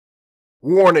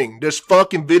Warning, this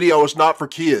fucking video is not for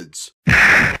kids.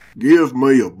 Give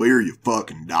me a beer, you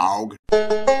fucking dog.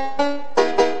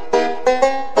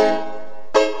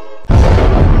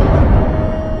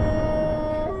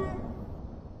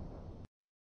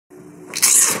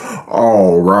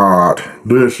 Alright,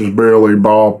 this is Billy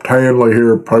Bob Tanley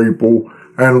here, people,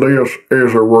 and this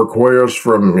is a request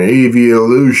from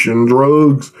Eeveelution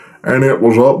Drugs, and it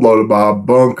was uploaded by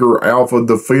Bunker Alpha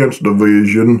Defense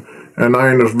Division, and the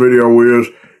name of this video is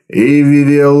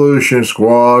Eeveelution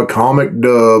Squad Comic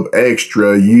Dub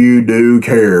Extra You Do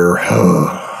Care.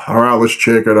 Alright, let's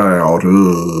check it out.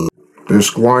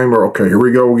 Disclaimer, okay, here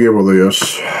we go again with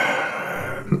this.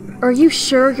 Are you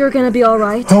sure you're gonna be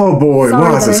alright? Oh boy,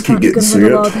 why does this keep getting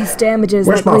sick? All these damages.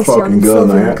 Where's my fucking gun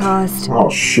at? Oh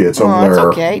shit, it's over there. It's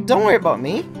okay, don't worry about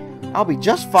me. I'll be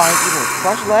just fine even with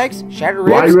crushed legs, shattered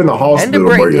ribs, why are you in the hospital, and the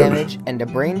brain damage, and the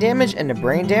brain damage, and the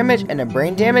brain damage, and the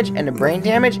brain damage, and the brain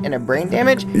damage, and the brain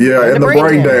damage. Yeah, and the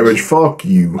brain damage. Fuck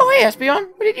you. Oh hey, Espion,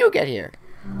 when did you get here?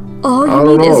 All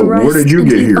you need is rest. Where did you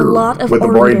get here a lot of with the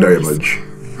brain damage?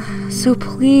 So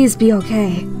please be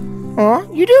okay. Huh?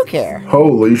 You do care.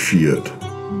 Holy shit.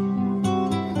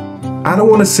 I don't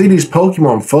want to see these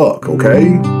Pokemon fuck,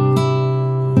 okay?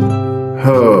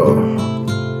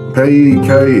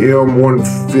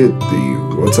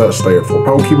 PKM150. What's that stand for?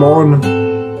 Pokemon?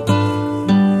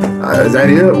 Is that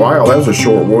it? Wow, that was a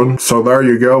short one. So there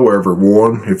you go,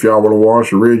 everyone. If y'all want to watch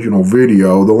the original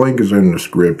video, the link is in the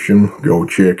description. Go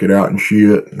check it out and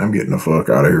shit. I'm getting the fuck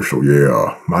out of here, so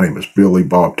yeah. My name is Billy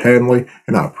Bob Tanley,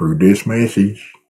 and I approve this message.